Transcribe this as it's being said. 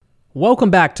Welcome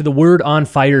back to the Word on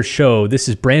Fire show. This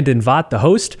is Brandon Vaught, the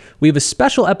host. We have a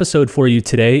special episode for you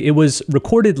today. It was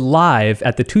recorded live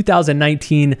at the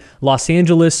 2019 Los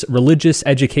Angeles Religious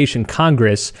Education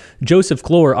Congress. Joseph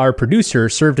Glor, our producer,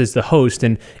 served as the host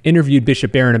and interviewed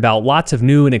Bishop Barron about lots of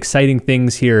new and exciting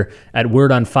things here at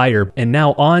Word on Fire. And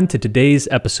now on to today's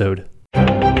episode.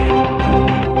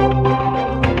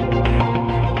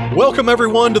 Welcome,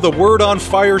 everyone, to the Word on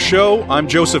Fire show. I'm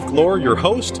Joseph Glor, your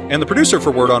host and the producer for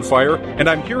Word on Fire, and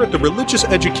I'm here at the Religious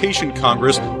Education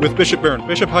Congress with Bishop Barron.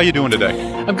 Bishop, how you doing today?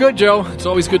 I'm good, Joe. It's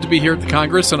always good to be here at the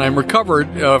Congress, and I'm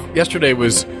recovered. Yesterday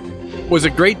was a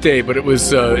great day, but it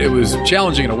was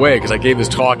challenging in a way because I gave this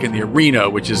talk in the arena,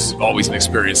 which is always an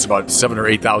experience, about 7,000 or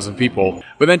 8,000 people.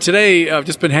 But then today, I've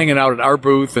just been hanging out at our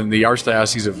booth and the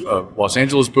Archdiocese of Los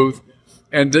Angeles booth,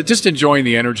 and just enjoying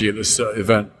the energy of this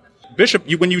event. Bishop,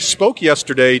 when you spoke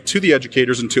yesterday to the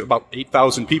educators and to about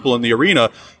 8,000 people in the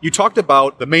arena, you talked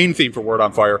about the main theme for Word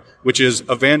on Fire, which is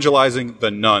evangelizing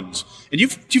the nuns. And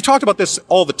you've talked about this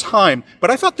all the time, but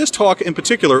I thought this talk in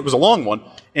particular, it was a long one,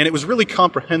 and it was really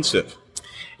comprehensive.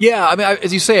 Yeah, I mean,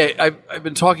 as you say, I've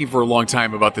been talking for a long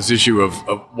time about this issue of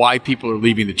why people are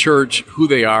leaving the church, who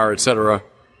they are, etc.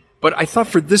 But I thought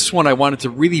for this one, I wanted to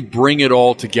really bring it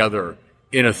all together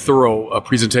in a thorough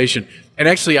presentation. And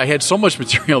actually, I had so much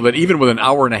material that even with an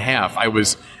hour and a half, I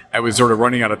was sort of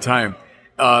running out of time.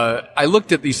 I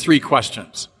looked at these three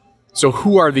questions. So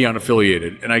who are the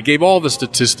unaffiliated? And I gave all the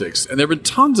statistics. And there have been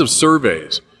tons of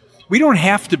surveys. We don't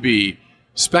have to be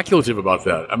speculative about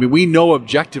that. I mean, we know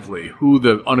objectively who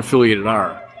the unaffiliated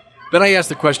are. Then I asked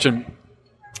the question,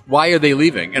 why are they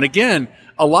leaving? And again,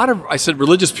 I said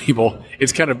religious people,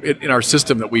 it's kind of in our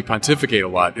system that we pontificate a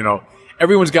lot,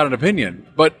 Everyone's got an opinion,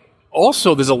 but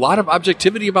also there's a lot of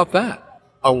objectivity about that.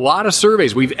 A lot of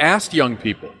surveys. We've asked young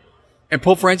people, and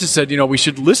Pope Francis said, we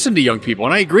should listen to young people,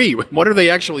 and I agree. What are they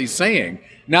actually saying?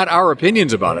 Not our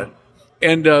opinions about it,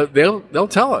 and they'll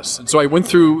tell us. And so I went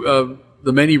through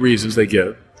the many reasons they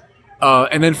give,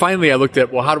 and then finally I looked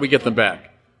at, well, how do we get them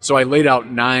back? So I laid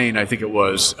out 9, I think it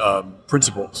was,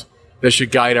 principles that should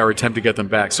guide our attempt to get them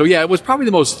back. So yeah, it was probably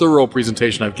the most thorough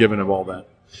presentation I've given of all that.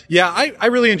 Yeah, I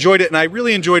really enjoyed it, and I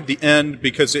really enjoyed the end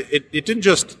because it didn't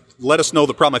just let us know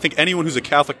the problem. I think anyone who's a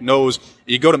Catholic knows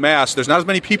you go to Mass, there's not as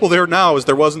many people there now as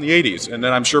there was in the 80s, and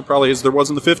then I'm sure probably as there was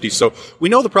in the 50s. So we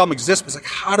know the problem exists, but it's like,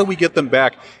 how do we get them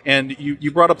back? And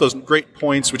you brought up those great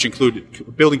points, which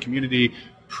include building community,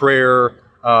 prayer,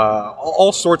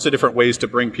 all sorts of different ways to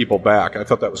bring people back. I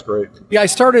thought that was great. Yeah, I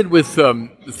started with the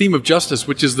theme of justice,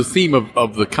 which is the theme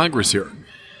of the Congress here.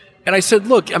 And I said,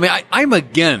 look, I mean, I'm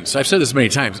against, I've said this many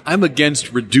times, I'm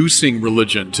against reducing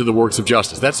religion to the works of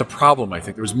justice. That's a problem, I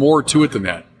think. There's more to it than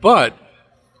that. But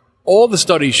all the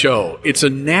studies show it's a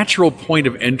natural point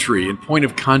of entry and point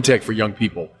of contact for young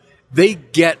people. They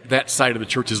get that side of the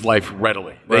church's life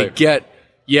readily. They get,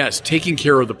 yes, taking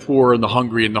care of the poor and the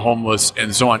hungry and the homeless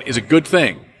and so on is a good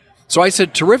thing. So I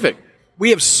said, terrific.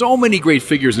 We have so many great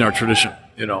figures in our tradition,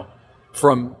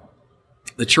 from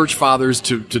the church fathers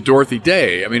to Dorothy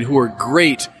Day, who are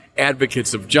great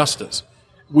advocates of justice.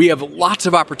 We have lots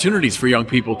of opportunities for young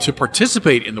people to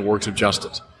participate in the works of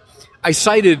justice. I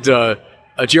cited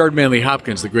Gerard Manley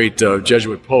Hopkins, the great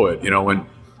Jesuit poet, when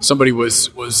somebody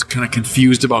was kind of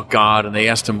confused about God and they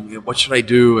asked him, what should I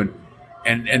do?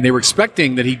 And they were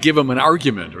expecting that he'd give them an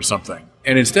argument or something.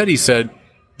 And instead he said,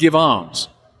 give alms.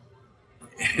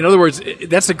 In other words,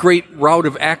 that's a great route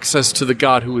of access to the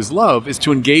God who is love, is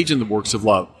to engage in the works of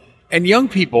love. And young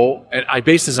people, and I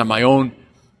base this on my own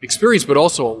experience, but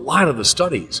also a lot of the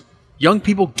studies, young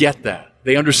people get that.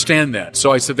 They understand that.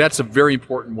 So I said that's a very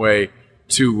important way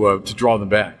to draw them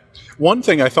back. One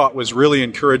thing I thought was really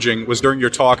encouraging was during your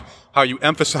talk how you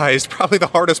emphasized, probably the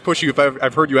hardest push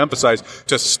I've heard you emphasize,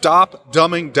 to stop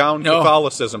dumbing down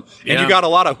Catholicism. And you got a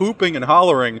lot of hooping and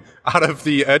hollering out of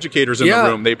the educators in the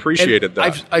room. They appreciated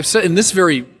that. I've said in this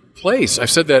very place, I've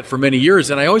said that for many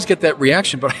years, and I always get that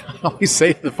reaction, but I always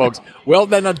say to the folks, well,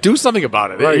 then do something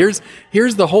about it. Right.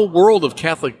 Here's the whole world of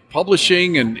Catholic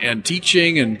publishing and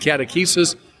teaching and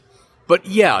catechesis. But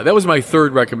yeah, that was my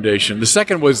third recommendation. The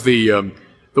second was the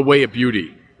way of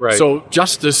beauty. Right. So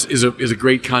justice is a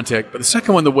great contact, but the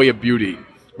second one, the way of beauty,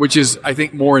 which is, I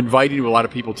think, more inviting to a lot of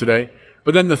people today.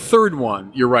 But then the third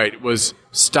one, you're right, was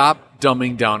stop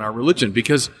dumbing down our religion,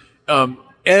 because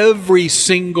every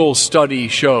single study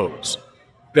shows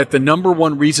that the number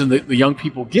one reason that the young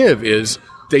people give is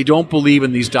they don't believe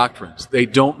in these doctrines. They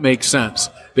don't make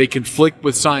sense. They conflict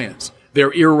with science.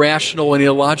 They're irrational and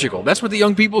illogical. That's what the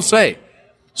young people say.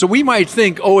 So we might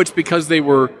think, it's because they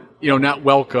were not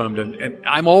welcomed. And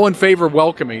I'm all in favor of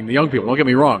welcoming the young people, don't get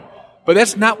me wrong. But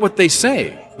that's not what they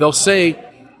say. They'll say,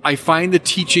 I find the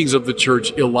teachings of the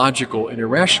church illogical and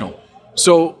irrational.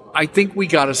 So I think we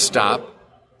got to stop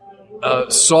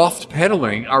soft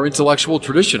pedaling our intellectual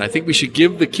tradition. I think we should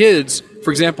give the kids,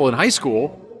 for example, in high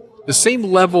school, the same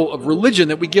level of religion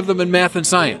that we give them in math and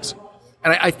science.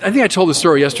 And I think I told the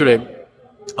story yesterday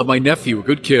of my nephew, a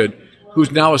good kid, who's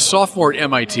now a sophomore at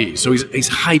MIT. So he's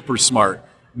hyper smart,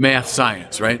 math,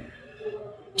 science, right?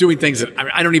 Doing things that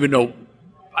I don't even know.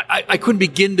 I couldn't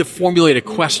begin to formulate a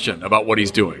question about what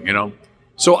he's doing, you know?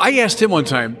 So I asked him one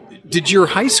time, did your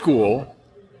high school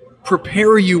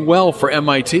prepare you well for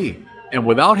MIT? And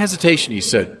without hesitation, he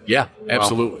said, yeah,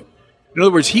 absolutely. Wow. In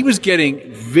other words, he was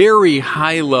getting very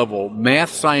high-level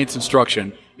math, science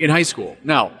instruction in high school.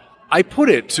 Now, I put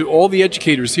it to all the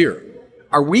educators here.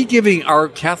 Are we giving our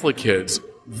Catholic kids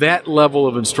that level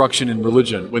of instruction in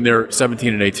religion when they're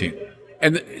 17 and 18?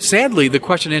 And sadly, the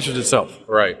question answers itself.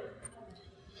 Right.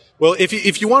 Well,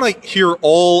 if you want to hear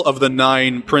all of the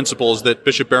 9 principles that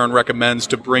Bishop Barron recommends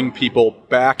to bring people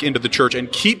back into the church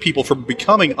and keep people from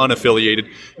becoming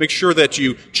unaffiliated, make sure that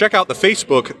you check out the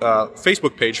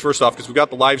Facebook page, first off, because we've got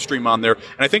the live stream on there.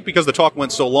 And I think because the talk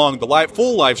went so long, the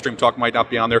full live stream talk might not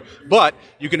be on there, but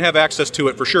you can have access to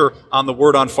it for sure on the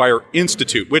Word on Fire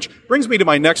Institute, which brings me to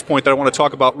my next point that I want to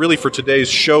talk about really for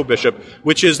today's show, Bishop,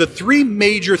 which is the 3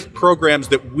 major programs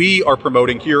that we are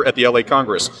promoting here at the LA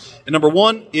Congress. And number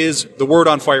 1 is the Word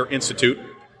on Fire Institute.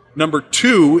 Number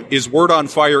 2 is Word on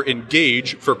Fire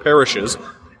Engage for parishes.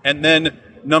 And then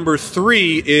number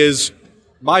 3 is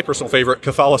my personal favorite,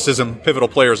 Catholicism Pivotal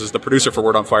Players, is the producer for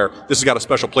Word on Fire. This has got a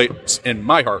special place in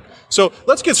my heart. So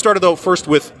let's get started, though, first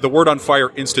with the Word on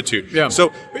Fire Institute. Yeah.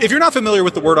 So if you're not familiar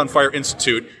with the Word on Fire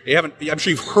Institute, I'm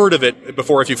sure you've heard of it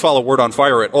before if you follow Word on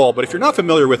Fire at all, but if you're not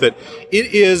familiar with it,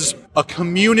 it is a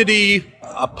community,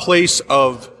 a place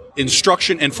of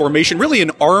instruction and formation, really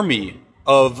an army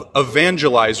of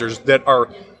evangelizers that are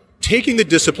taking the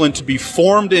discipline to be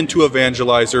formed into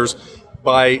evangelizers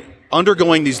by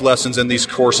undergoing these lessons and these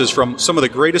courses from some of the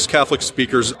greatest Catholic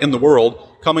speakers in the world,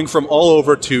 coming from all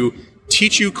over to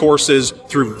teach you courses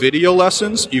through video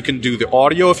lessons. You can do the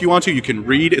audio if you want to. You can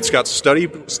read. It's got study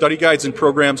guides and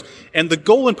programs. And the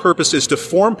goal and purpose is to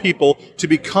form people to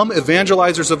become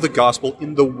evangelizers of the gospel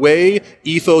in the way,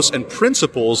 ethos, and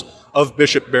principles of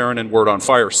Bishop Barron and Word on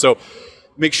Fire. So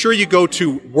make sure you go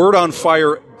to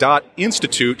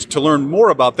wordonfire.institute to learn more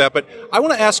about that. But I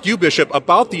want to ask you, Bishop,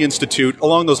 about the Institute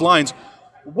along those lines.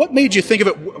 What made you think of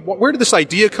it? Where did this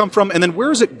idea come from? And then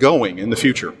where is it going in the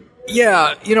future?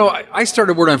 Yeah, I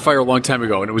started Word on Fire a long time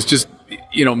ago, and it was just,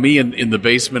 me in the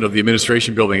basement of the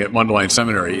administration building at Mundelein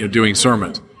Seminary, doing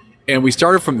sermons. And we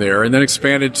started from there and then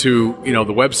expanded to, the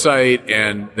website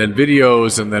and then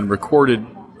videos and then recorded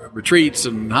retreats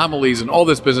and homilies and all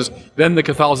this business, then the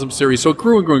Catholicism series. So it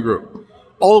grew and grew and grew,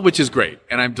 all of which is great,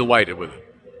 and I'm delighted with it.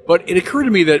 But it occurred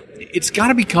to me that it's got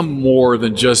to become more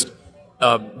than just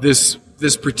this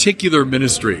particular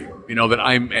ministry, that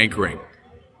I'm anchoring.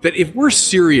 That if we're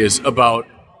serious about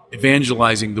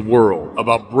evangelizing the world,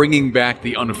 about bringing back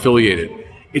the unaffiliated,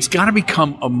 it's got to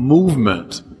become a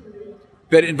movement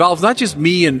that involves not just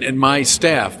me and my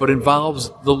staff, but involves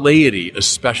the laity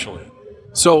especially.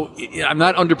 So I'm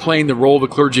not underplaying the role of the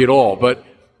clergy at all, but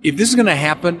if this is going to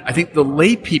happen, I think the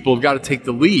lay people have got to take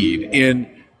the lead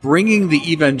in bringing the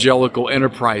evangelical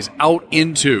enterprise out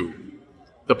into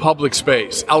the public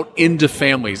space, out into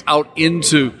families, out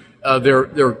into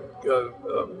their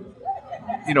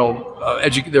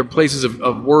places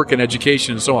of work and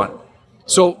education and so on.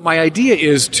 So my idea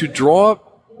is to draw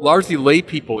largely lay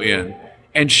people in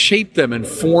and shape them and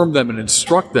form them and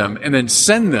instruct them and then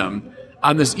send them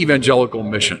on this evangelical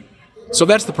mission. So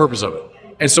that's the purpose of it.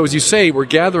 And so as you say, we're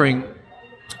gathering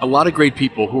a lot of great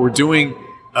people who are doing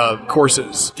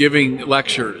courses, giving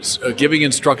lectures, giving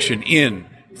instruction in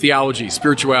theology,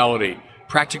 spirituality,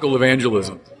 practical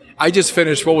evangelism. I just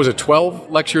finished,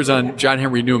 12 lectures on John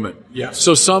Henry Newman. Yes.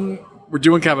 So some we're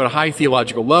doing kind of at a high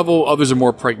theological level, others are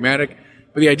more pragmatic.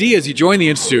 But the idea is you join the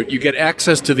Institute, you get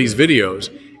access to these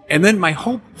videos, and then my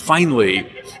hope,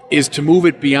 finally, is to move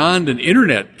it beyond an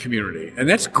internet community. And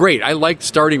that's great. I like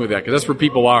starting with that because that's where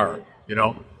people are,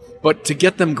 But to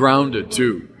get them grounded,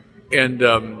 too. And,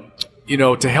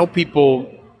 to help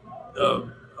people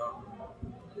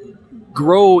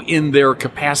grow in their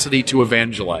capacity to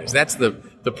evangelize. That's the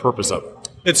purpose of it.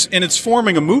 It's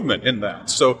forming a movement in that.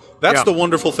 So that's the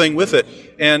wonderful thing with it.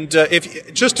 And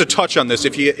if just to touch on this,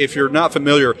 if you're not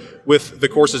familiar with the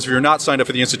courses, if you're not signed up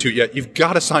for the Institute yet, you've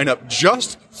got to sign up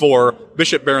just for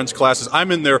Bishop Barron's classes.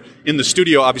 I'm in there in the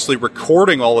studio, obviously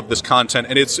recording all of this content,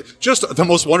 and it's just the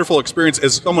most wonderful experience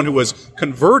as someone who was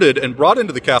converted and brought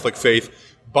into the Catholic faith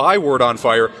by Word on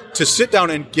Fire to sit down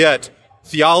and get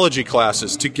theology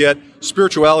classes, to get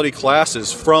spirituality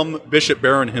classes from Bishop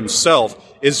Barron himself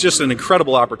is just an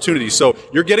incredible opportunity. So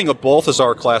you're getting a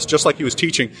Balthazar class just like he was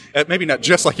teaching, maybe not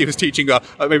just like he was teaching,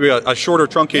 maybe a shorter,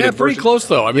 truncated version. Pretty close,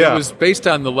 though. I mean, yeah. It was based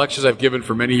on the lectures I've given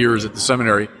for many years at the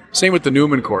seminary. Same with the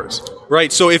Newman course.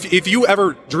 Right. So if you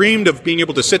ever dreamed of being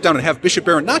able to sit down and have Bishop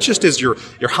Barron, not just as your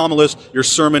homilist, your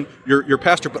sermon, your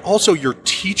pastor, but also your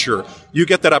teacher, you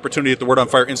get that opportunity at the Word on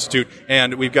Fire Institute.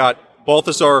 And we've got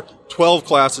Balthazar, 12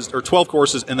 classes, or 12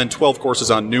 courses, and then 12 courses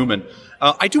on Newman.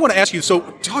 I do want to ask you, so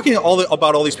talking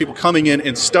about all these people coming in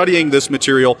and studying this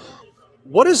material,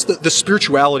 what is the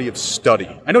spirituality of study?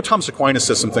 I know Thomas Aquinas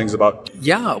says some things about...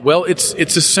 Yeah, well, it's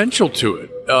essential to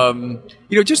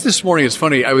it. Just this morning, it's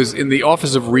funny, I was in the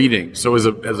office of reading. So as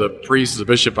a priest, as a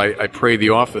bishop, I pray the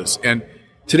office. And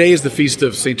today is the feast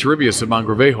of St. Turribius of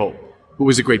Mogrovejo, who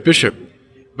was a great bishop.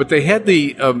 But they had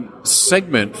the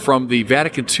segment from the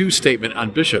Vatican II statement on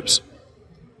bishops.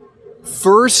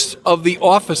 First of the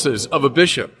offices of a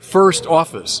bishop, first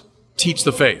office, teach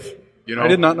the faith. I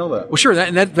did not know that. Well, sure.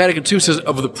 And that Vatican II says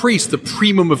of the priest, the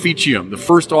primum officium, the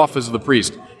first office of the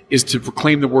priest, is to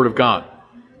proclaim the word of God.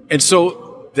 And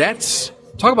so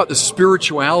talk about the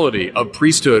spirituality of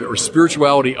priesthood or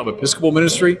spirituality of episcopal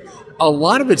ministry. A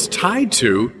lot of it's tied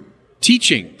to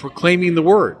teaching, proclaiming the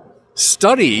word.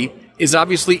 Study is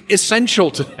obviously essential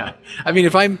to that. I mean,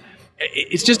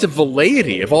 it's just a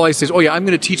velleity if all I say is, I'm going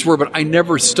to teach the word, but I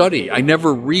never study, I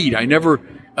never read, I never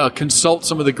consult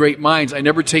some of the great minds, I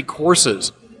never take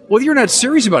courses. Well, you're not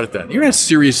serious about it then. You're not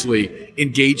seriously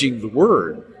engaging the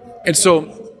word. And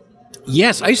so,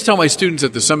 yes, I used to tell my students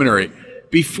at the seminary,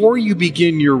 before you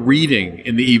begin your reading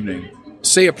in the evening,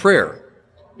 say a prayer,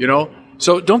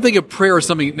 So don't think of prayer as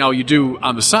something now you do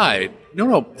on the side.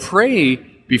 No, pray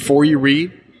before you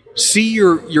read. See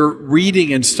your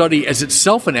reading and study as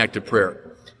itself an act of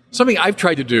prayer. Something I've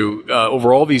tried to do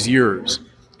over all these years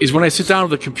is when I sit down at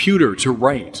the computer to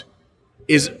write,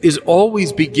 is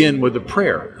always begin with a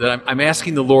prayer that I'm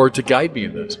asking the Lord to guide me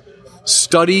in this.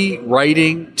 Study,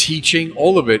 writing, teaching,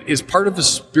 all of it is part of the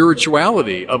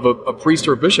spirituality of a priest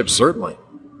or a bishop, certainly.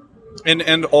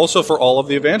 And also for all of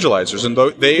the evangelizers. And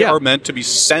they are meant to be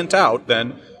sent out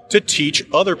then to teach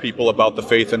other people about the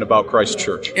faith and about Christ's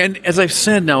church. And as I've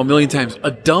said now a million times, a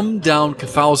dumbed-down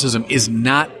Catholicism is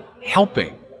not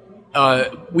helping.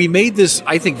 We made this,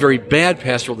 I think, very bad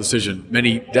pastoral decision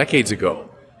many decades ago,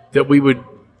 that we would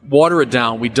water it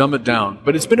down, we dumb it down.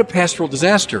 But it's been a pastoral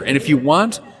disaster. And if you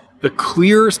want the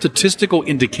clear statistical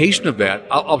indication of that,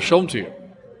 I'll show them to you.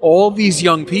 All these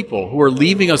young people who are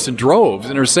leaving us in droves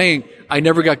and are saying, I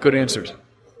never got good answers.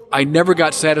 I never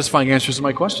got satisfying answers to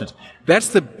my questions. That's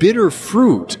the bitter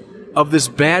fruit of this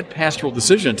bad pastoral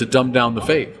decision to dumb down the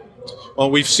faith.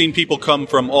 Well, we've seen people come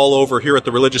from all over here at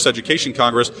the Religious Education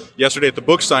Congress, yesterday at the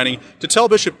book signing, to tell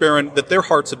Bishop Barron that their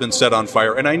hearts have been set on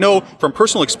fire. And I know from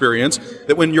personal experience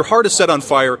that when your heart is set on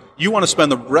fire, you want to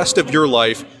spend the rest of your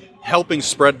life helping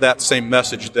spread that same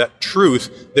message, that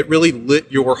truth that really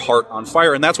lit your heart on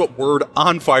fire. And that's what Word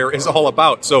on Fire is all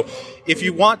about. So if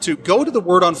you want to, go to the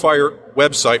Word on Fire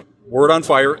website,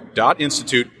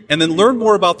 wordonfire.institute, and then learn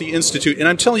more about the Institute. And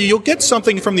I'm telling you, you'll get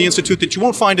something from the Institute that you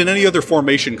won't find in any other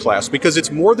formation class, because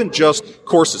it's more than just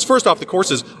courses. First off, the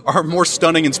courses are more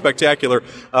stunning and spectacular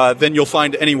than you'll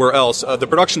find anywhere else. The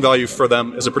production value for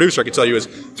them, as a producer, I can tell you, is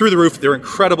through the roof. They're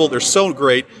incredible. They're so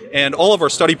great. And all of our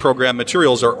study program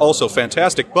materials are also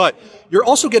fantastic. But you're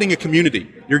also getting a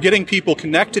community. You're getting people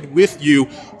connected with you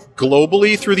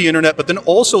globally through the internet, but then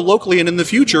also locally. And in the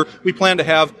future, we plan to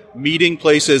have meeting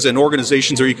places and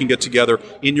organizations where you can get together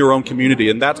in your own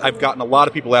community. And I've gotten a lot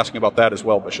of people asking about that as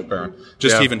well, Bishop Barron,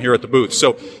 even here at the booth.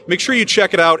 So make sure you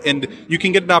check it out, and you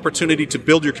can get an opportunity to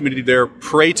build your community there,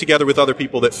 pray together with other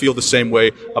people that feel the same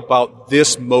way about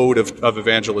this mode of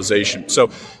evangelization. So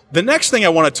the next thing I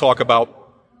want to talk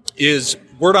about is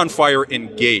Word on Fire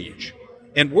Engage.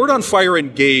 And Word on Fire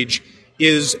Engage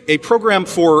is a program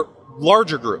for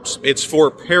larger groups. It's for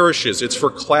parishes. It's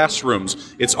for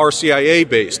classrooms. It's RCIA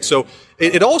based. So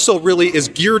it also really is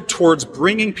geared towards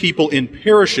bringing people in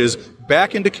parishes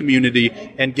back into community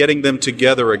and getting them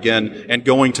together again and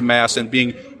going to Mass and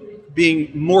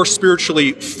being more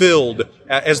spiritually filled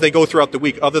as they go throughout the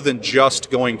week, other than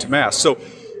just going to Mass. So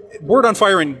Word on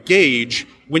Fire Engage,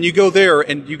 when you go there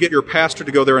and you get your pastor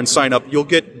to go there and sign up, you'll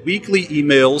get weekly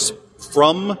emails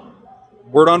from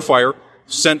Word on Fire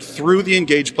sent through the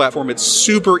Engage platform. It's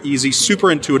super easy,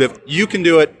 super intuitive. You can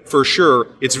do it for sure.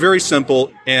 It's very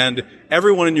simple, and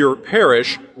everyone in your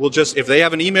parish will just, if they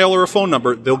have an email or a phone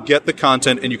number, they'll get the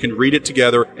content and you can read it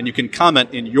together and you can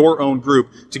comment in your own group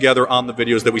together on the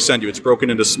videos that we send you. It's broken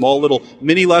into small little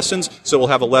mini lessons. So we'll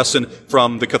have a lesson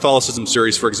from the Catholicism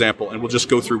series, for example, and we'll just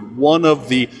go through one of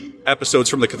the episodes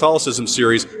from the Catholicism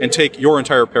series and take your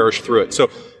entire parish through it. So,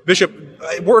 Bishop,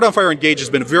 Word on Fire Engage has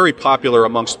been very popular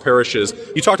amongst parishes.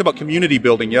 You talked about community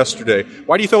building yesterday.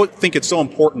 Why do you think it's so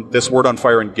important, this Word on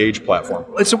Fire Engage platform?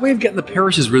 It's a way of getting the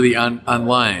parishes really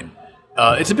online.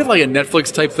 It's a bit like a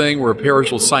Netflix type thing where a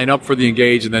parish will sign up for the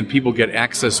Engage and then people get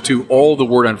access to all the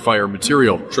Word on Fire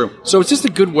material. True. So it's just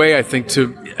a good way, I think,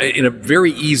 to, in a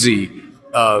very easy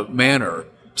manner,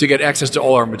 to get access to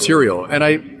all our material. And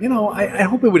I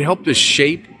hope it would help to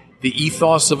shape the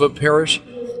ethos of a parish.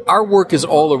 Our work is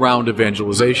all around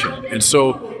evangelization. And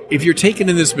so if you're taking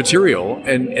in this material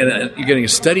and you're getting a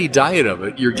steady diet of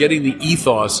it, you're getting the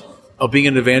ethos of being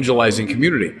an evangelizing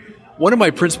community. One of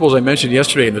my principles I mentioned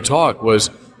yesterday in the talk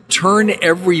was turn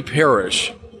every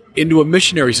parish into a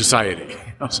missionary society.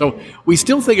 So we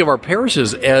still think of our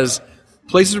parishes as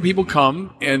places where people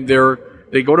come and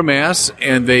they go to Mass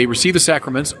and they receive the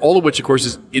sacraments, all of which, of course,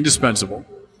 is indispensable.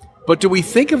 But do we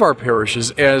think of our parishes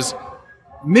as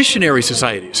missionary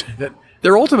societies, that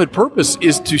their ultimate purpose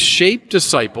is to shape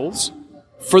disciples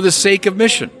for the sake of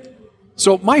mission?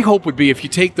 So my hope would be, if you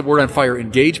take the Word on Fire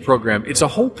Engage program, it's a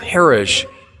whole parish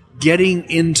getting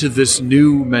into this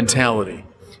new mentality.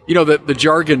 You know, the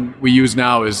jargon we use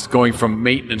now is going from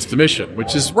maintenance to mission,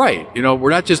 which is right. You know, we're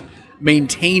not just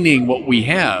maintaining what we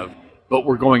have, but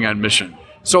we're going on mission.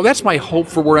 So that's my hope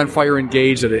for Word on Fire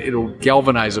Engage, that it'll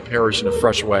galvanize a parish in a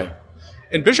fresh way.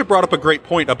 And Bishop brought up a great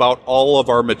point about all of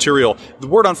our material. The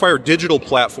Word on Fire digital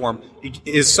platform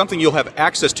is something you'll have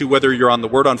access to whether you're on the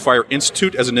Word on Fire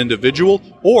Institute as an individual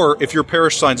or if your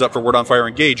parish signs up for Word on Fire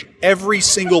Engage. Every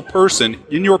single person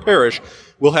in your parish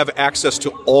will have access to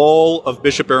all of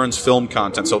Bishop Barron's film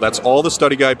content. So that's all the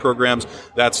study guide programs,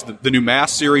 that's the new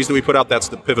Mass series that we put out, that's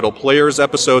the Pivotal Players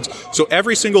episodes. So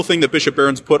every single thing that Bishop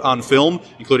Barron's put on film,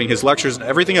 including his lectures and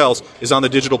everything else, is on the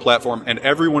digital platform, and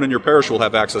everyone in your parish will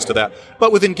have access to that.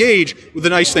 But with Engage, the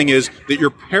nice thing is that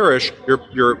your parish,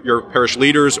 your parish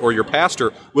leaders or your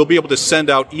pastor will be able to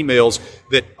send out emails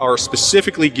that are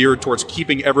specifically geared towards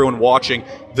keeping everyone watching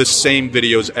the same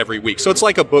videos every week. So it's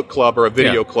like a book club or a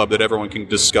video club that everyone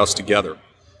can discuss together.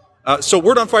 So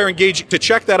Word on Fire Engage, to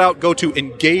check that out, go to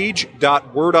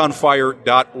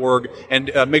engage.wordonfire.org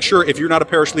and make sure, if you're not a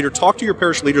parish leader, talk to your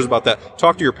parish leaders about that.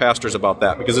 Talk to your pastors about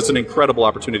that, because it's an incredible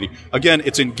opportunity. Again,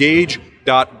 it's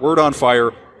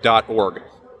engage.wordonfire.org.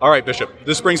 All right, Bishop,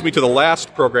 this brings me to the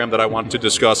last program that I wanted to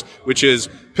discuss, which is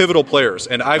Pivotal Players.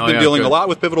 And I've been dealing a lot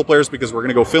with Pivotal Players because we're going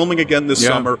to go filming again this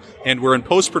summer, and we're in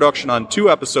post-production on 2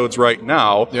 episodes right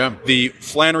now. Yeah. The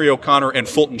Flannery O'Connor and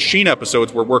Fulton Sheen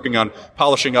episodes we're working on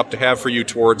polishing up to have for you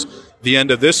towards the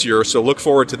end of this year, so look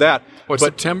forward to that.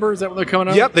 September? Is that when they're coming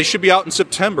out? Yep, they should be out in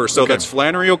September. So that's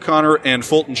Flannery O'Connor and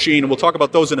Fulton Sheen, and we'll talk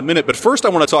about those in a minute. But first I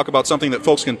want to talk about something that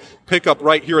folks can pick up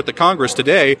right here at the Congress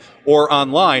today or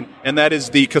online, and that is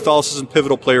the Catholicism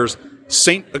Pivotal Players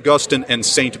St. Augustine and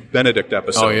St. Benedict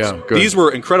episodes. Oh, yeah, good. These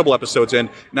were incredible episodes, and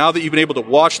now that you've been able to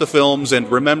watch the films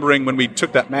and remembering when we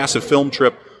took that massive film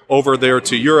trip over there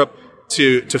to Europe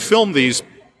to film these,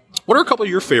 what are a couple of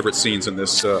your favorite scenes in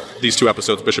these 2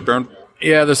 episodes, Bishop Barron?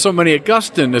 Yeah, there's so many.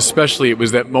 Augustine, especially, it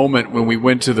was that moment when we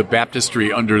went to the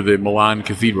baptistry under the Milan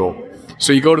Cathedral.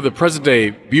 So you go to the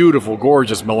present-day, beautiful,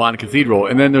 gorgeous Milan Cathedral,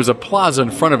 and then there's a plaza in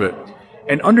front of it.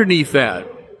 And underneath that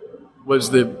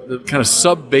was the kind of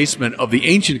sub-basement of the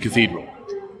ancient cathedral,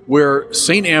 where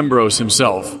St. Ambrose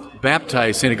himself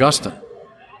baptized St. Augustine.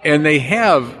 And they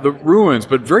have the ruins,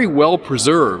 but very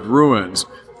well-preserved ruins,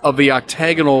 of the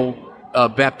octagonal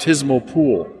baptismal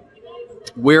pool,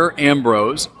 where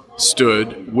Ambrose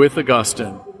stood with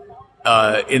Augustine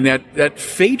in that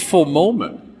fateful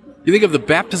moment. You think of the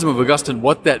baptism of Augustine,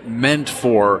 what that meant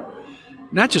for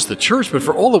not just the church, but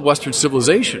for all of Western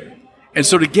civilization. And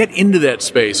so to get into that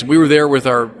space, we were there with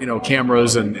our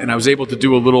cameras, and I was able to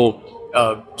do a little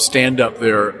stand-up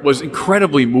there, was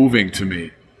incredibly moving to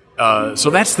me. So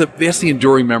that's the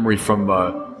enduring memory from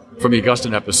the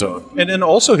Augustine episode. And then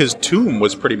also his tomb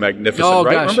was pretty magnificent,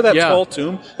 right? Gosh, remember that tall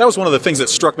tomb? That was one of the things that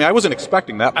struck me. I wasn't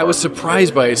expecting that part. I was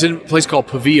surprised by it. It's in a place called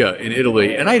Pavia in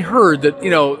Italy. And I'd heard that,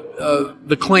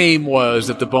 the claim was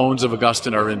that the bones of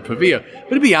Augustine are in Pavia.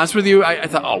 But to be honest with you, I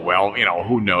thought,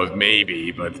 who knows,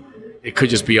 maybe, but it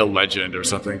could just be a legend or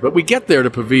something. But we get there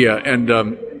to Pavia,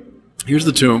 and here's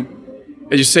the tomb.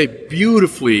 As you say,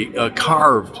 beautifully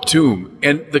carved tomb.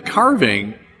 And the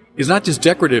carving is not just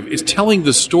decorative, it's telling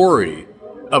the story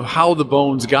of how the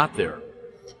bones got there.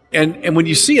 And when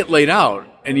you see it laid out,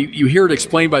 and you hear it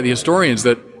explained by the historians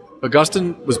that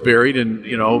Augustine was buried in,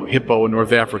 Hippo in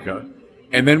North Africa.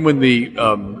 And then when the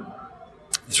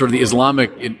sort of the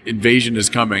Islamic invasion is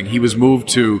coming, he was moved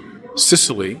to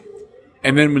Sicily.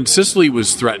 And then when Sicily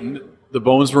was threatened, the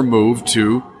bones were moved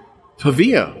to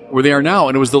Pavia, where they are now.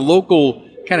 And it was the local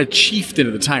kind of chieftain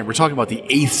at the time. We're talking about the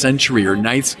 8th century or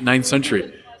 9th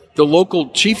century. The local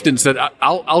chieftain said,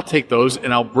 I'll take those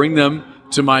and I'll bring them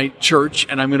to my church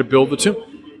and I'm going to build the tomb.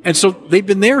 And so they've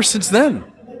been there since then.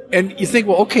 And you think,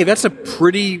 well, okay, that's a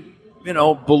pretty,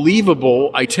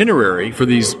 believable itinerary for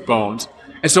these bones.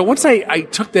 And so once I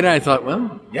took that in, I thought,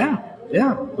 well, yeah,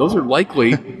 those are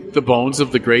likely the bones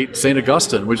of the great St.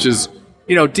 Augustine, which is,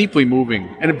 deeply moving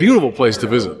and a beautiful place to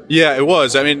visit. Yeah, it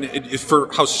was. I mean,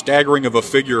 for how staggering of a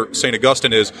figure St.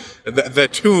 Augustine is, the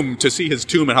tomb, to see his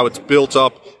tomb and how it's built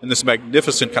up in this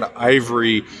magnificent kind of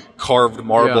ivory carved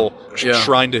marble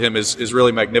shrine to him is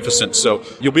really magnificent. So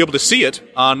you'll be able to see it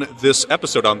on this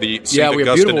episode, on the St. Augustine we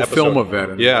have a beautiful episode. film of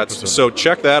that. So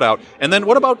check that out. And then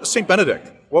what about St.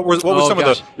 Benedict? What were some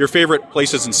of your favorite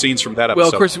places and scenes from that episode? Well,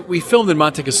 of course, we filmed in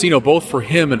Monte Cassino, both for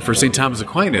him and for St. Thomas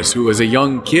Aquinas, who as a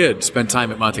young kid spent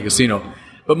time at Monte Cassino.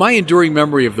 But my enduring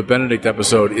memory of the Benedict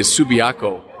episode is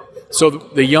Subiaco. So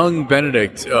the young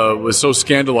Benedict was so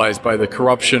scandalized by the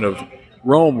corruption of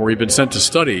Rome, where he'd been sent to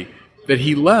study, that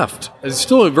he left, as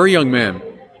still a very young man,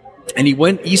 and he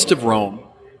went east of Rome.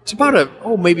 It's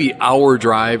about maybe hour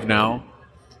drive now,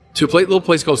 to a little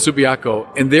place called Subiaco,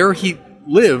 and there he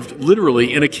lived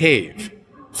literally in a cave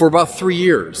for about 3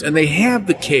 years. And they have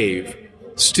the cave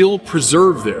still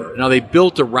preserved there. Now, they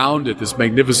built around it this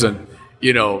magnificent,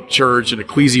 church and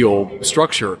ecclesial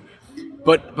structure,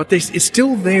 but it's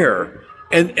still there.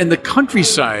 And the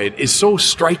countryside is so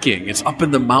striking. It's up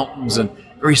in the mountains and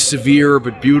very severe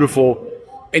but beautiful.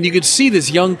 And you can see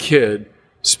this young kid,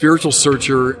 spiritual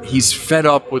searcher. He's fed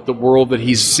up with the world that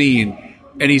he's seen,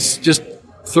 and he's just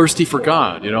thirsty for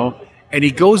God, And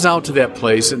he goes out to that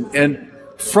place, and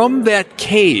from that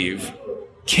cave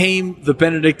came the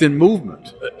Benedictine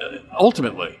movement,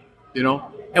 ultimately,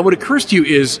 And what occurs to you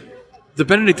is the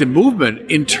Benedictine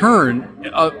movement, in turn,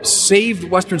 saved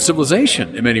Western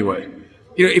civilization in many ways.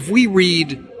 If we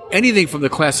read anything from the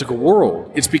classical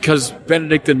world, it's because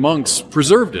Benedictine monks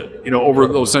preserved it, over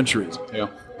those centuries. Yeah.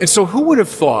 And so who would have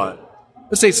thought,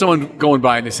 let's say someone going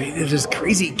by and they say, there's this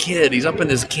crazy kid, he's up in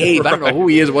this cave, I don't know who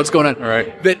he is, what's going on.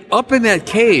 Right. That up in that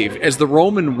cave, as the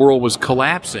Roman world was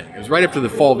collapsing, it was right after the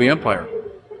fall of the empire,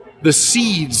 the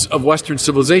seeds of Western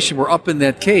civilization were up in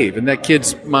that cave, in that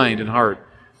kid's mind and heart.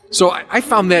 So I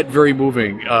found that very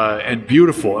moving and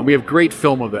beautiful, and we have great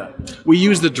film of that. We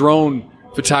use the drone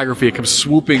photography. It comes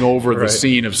swooping over the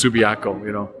scene of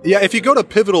Subiaco, Yeah, if you go to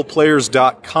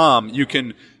pivotalplayers.com, you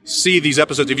can see these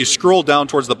episodes. If you scroll down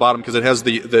towards the bottom, because it has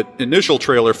the initial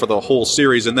trailer for the whole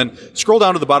series, and then scroll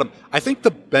down to the bottom, I think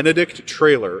the Benedict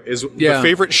trailer is the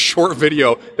favorite short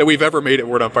video that we've ever made at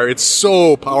Word on Fire. It's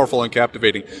so powerful and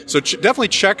captivating. So definitely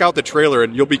check out the trailer,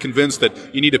 and you'll be convinced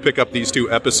that you need to pick up these 2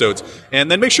 episodes.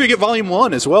 And then make sure you get Volume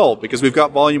 1 as well, because we've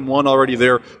got Volume 1 already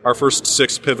there, our first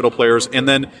 6 Pivotal Players. And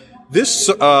then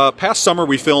this past summer,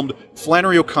 we filmed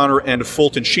Flannery O'Connor and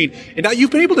Fulton Sheen. And now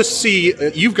you've been able to see,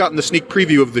 you've gotten the sneak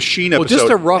preview of the Sheen episode. Well, just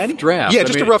a rough draft. Yeah,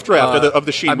 a rough draft of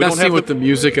the Sheen. I've not seen with the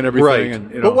music and everything. Right.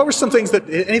 And, But what were some things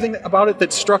anything about it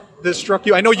that struck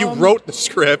you? I know you wrote the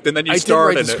script and then you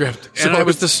starred in it. I did write the script, and I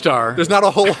was the star. There's not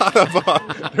a whole lot of,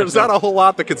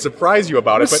 that could surprise you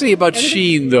about Let's it. see about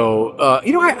Sheen, though.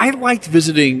 I liked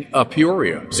visiting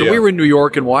Peoria. So we were in New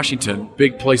York and Washington,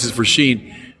 big places for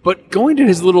Sheen. But going to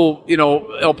his little,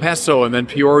 El Paso and then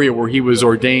Peoria, where he was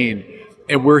ordained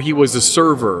and where he was a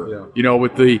server,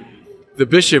 with the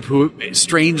bishop who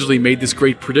strangely made this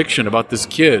great prediction about this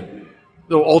kid,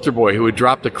 the altar boy who had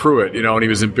dropped a cruet, and he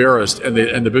was embarrassed. And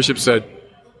the bishop said,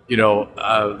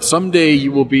 someday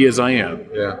you will be as I am.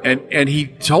 Yeah. And he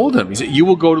told him, he said, you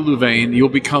will go to Louvain, you'll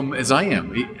become as I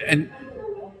am. And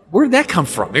where did that come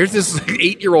from? There's this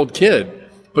 8-year-old kid,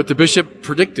 but the bishop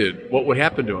predicted what would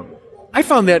happen to him. I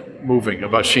found that moving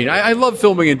about Sheen. I love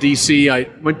filming in D.C. I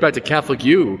went back to Catholic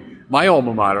U, my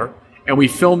alma mater, and we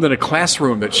filmed in a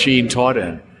classroom that Sheen taught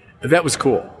in. That was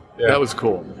cool. Yeah. That was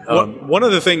cool. One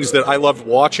of the things that I loved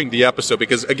watching the episode,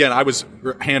 because again, I was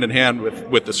hand in hand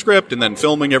with the script and then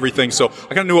filming everything, so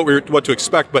I kind of knew what to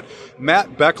expect. But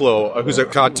Matt Becklow, who's a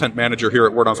content manager here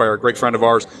at Word on Fire, a great friend of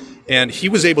ours, And he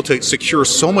was able to secure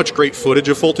so much great footage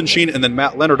of Fulton Sheen, and then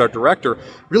Matt Leonard, our director,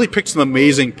 really picked some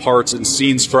amazing parts and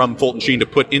scenes from Fulton Sheen to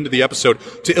put into the episode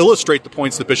to illustrate the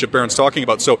points that Bishop Barron's talking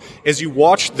about. So as you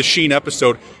watch the Sheen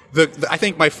episode, I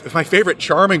think my favorite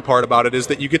charming part about it is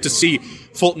that you get to see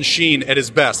Fulton Sheen at his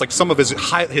best, like some of his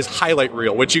highlight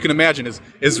reel, which you can imagine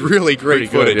is really great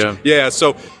Pretty footage. good, yeah,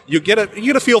 so you get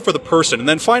a feel for the person, and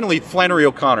then finally Flannery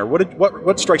O'Connor.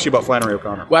 What strikes you about Flannery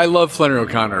O'Connor? Well, I love Flannery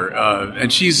O'Connor,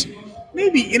 and she's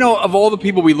maybe, of all the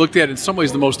people we looked at, in some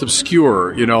ways the most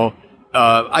obscure.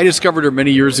 I discovered her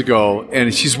many years ago,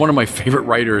 and she's one of my favorite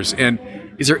writers. And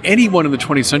is there anyone in the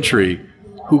 20th century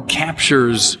who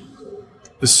captures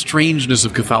the strangeness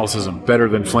of Catholicism better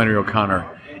than Flannery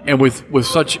O'Connor, and with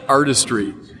such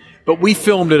artistry? But we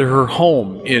filmed at her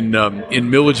home in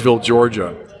Milledgeville,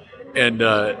 Georgia, and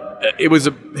it was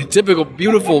a typical,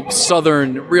 beautiful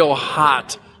southern, real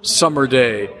hot summer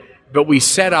day. But we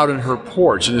sat out in her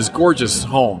porch in this gorgeous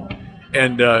home,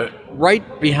 and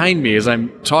right behind me as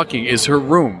I'm talking is her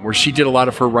room where she did a lot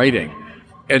of her writing,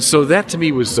 and so that to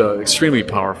me was extremely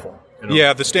powerful.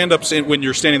 Yeah, the stand-ups when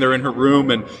you're standing there in her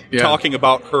room and talking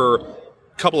about a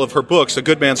couple of her books, A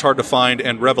Good Man's Hard to Find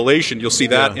and Revelation. You'll see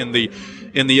that in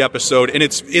the episode, and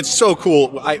it's so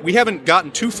cool. We haven't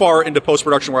gotten too far into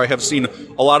post-production where I have seen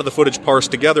a lot of the footage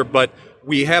parsed together, but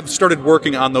we have started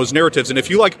working on those narratives. And if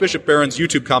you like Bishop Barron's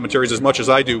YouTube commentaries as much as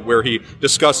I do, where he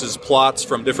discusses plots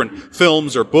from different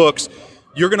films or books,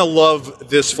 you're going to love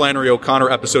this Flannery O'Connor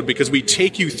episode, because we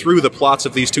take you through the plots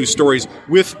of these two stories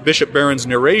with Bishop Barron's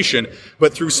narration,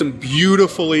 but through some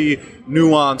beautifully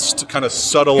nuanced, kind of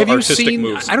subtle artistic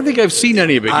moves. I don't think I've seen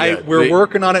any of it yet. We're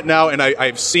working on it now, and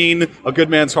I've seen A Good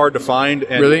Man's Hard to Find,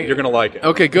 and you're going to like it.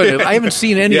 Okay, good. I haven't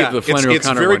seen any of the Flannery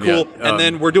O'Connor one yet. It's very cool. And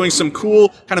then we're doing some cool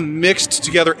kind of mixed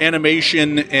together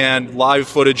animation and live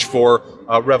footage for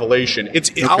Revelation.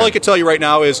 All I can tell you right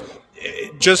now is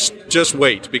just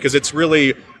wait, because it's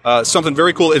really something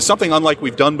very cool. It's something unlike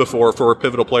we've done before for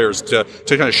Pivotal Players to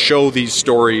kind of show these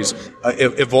stories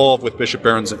evolve with Bishop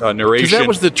Barron's narration. Because that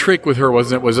was the trick with her,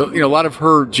 wasn't it? Was a lot of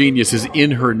her genius is in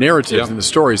her narratives and the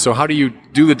stories. So how do you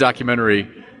do the documentary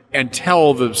and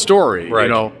tell the story?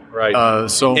 Right. Right.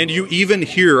 And you even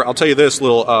hear, I'll tell you this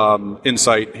little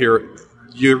insight here.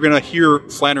 You're going to hear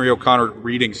Flannery O'Connor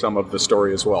reading some of the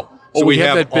story as well. So we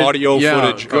have audio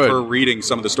footage of her reading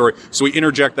some of the story. So we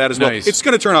interject that as well. It's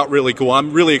going to turn out really cool.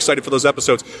 I'm really excited for those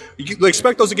episodes. You can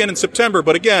expect those again in September.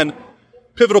 But again,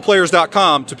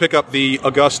 pivotalplayers.com to pick up the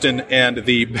Augustine and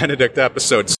the Benedict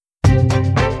episodes.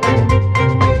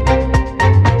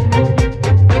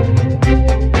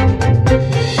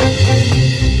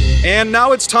 And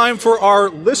now it's time for our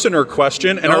listener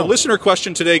question. And our listener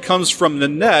question today comes from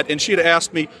Nanette, and she had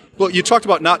asked me, well, you talked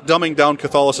about not dumbing down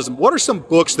Catholicism. What are some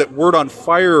books that Word on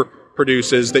Fire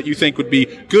produces that you think would be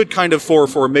good kind of for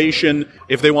formation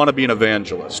if they want to be an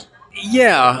evangelist?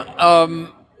 Yeah.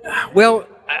 Well,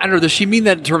 I don't know. Does she mean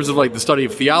that in terms of like the study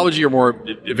of theology or more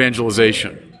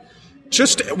evangelization?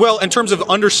 In terms of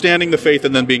understanding the faith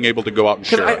and then being able to go out and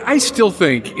share it. I still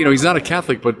think, he's not a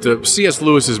Catholic, but C.S.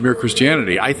 Lewis's Mere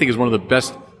Christianity, I think, is one of the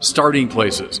best starting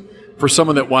places for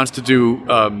someone that wants to do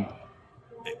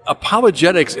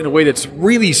apologetics in a way that's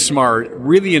really smart,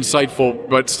 really insightful,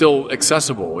 but still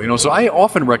accessible. So I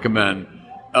often recommend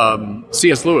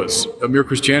C.S. Lewis, Mere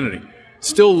Christianity.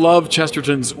 Still love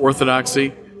Chesterton's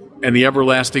Orthodoxy and The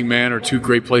Everlasting Man are two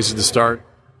great places to start.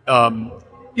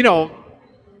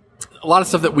 A lot of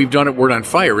stuff that we've done at Word on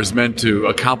Fire is meant to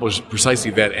accomplish precisely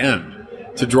that end,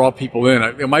 to draw people in.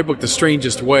 In my book, The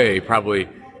Strangest Way probably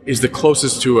is the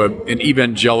closest to an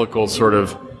evangelical sort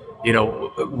of,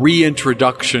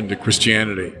 reintroduction to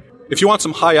Christianity. If you want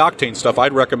some high-octane stuff,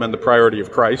 I'd recommend The Priority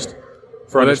of Christ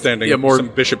for understanding more some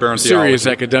Bishop Barron serious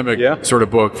theology. Academic sort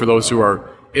of book for those who are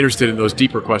interested in those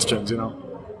deeper questions,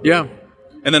 Yeah.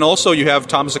 And then also you have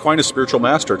Thomas Aquinas, Spiritual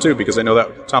Master, too, because I know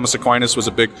that Thomas Aquinas was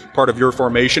a big part of your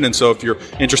formation. And so if you're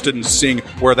interested in seeing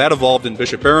where that evolved in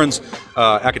Bishop Barron's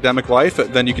academic life,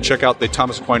 then you can check out the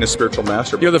Thomas Aquinas, Spiritual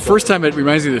Master. The first time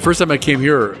I came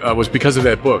here was because of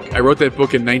that book. I wrote that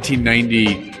book in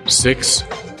 1996,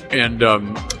 and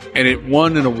it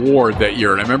won an award that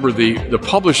year. And I remember the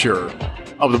publisher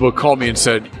of the book called me and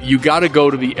said, "You got to go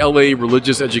to the LA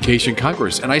Religious Education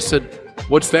Congress." And I said,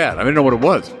 "What's that?" I didn't know what it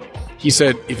was. He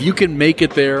said, "If you can make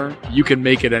it there, you can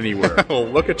make it anywhere." Oh,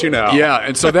 look at you now. Yeah,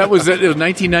 and so it was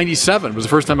 1997 was the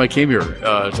first time I came here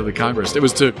to the Congress. It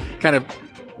was to kind of,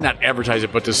 not advertise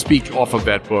it, but to speak off of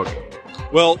that book.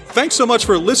 Well, thanks so much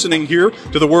for listening here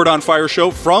to the Word on Fire show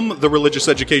from the Religious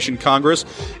Education Congress.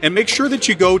 And make sure that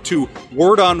you go to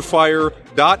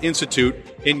wordonfire.institute,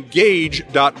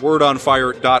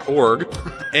 engage.wordonfire.org,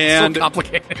 and So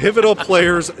complicated.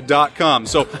 pivotalplayers.com.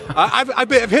 So I've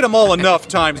hit them all enough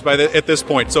times at this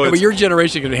point. So But it's, your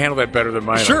generation can handle that better than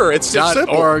mine. Sure, it's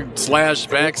simple. .org// it's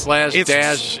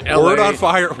dash Word LA. on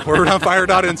Fire,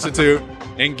 wordonfire.institute,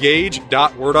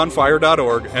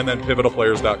 engage.wordonfire.org, and then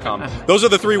pivotalplayers.com. Those are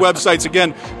the three websites,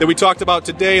 again, that we talked about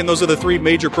today, and those are the three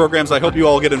major programs I hope you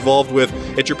all get involved with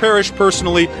at your parish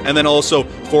personally, and then also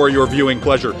for your viewing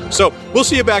pleasure. So we'll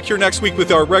see you back here next week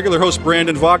with our regular host,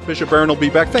 Brandon Vogt. Bishop Barron will be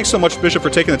back. Thanks so much, Bishop, for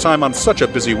taking the time on such a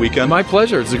busy weekend. My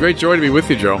pleasure. It's a great joy to be with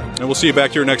you, Joe. And we'll see you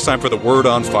back here next time for the Word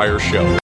on Fire show.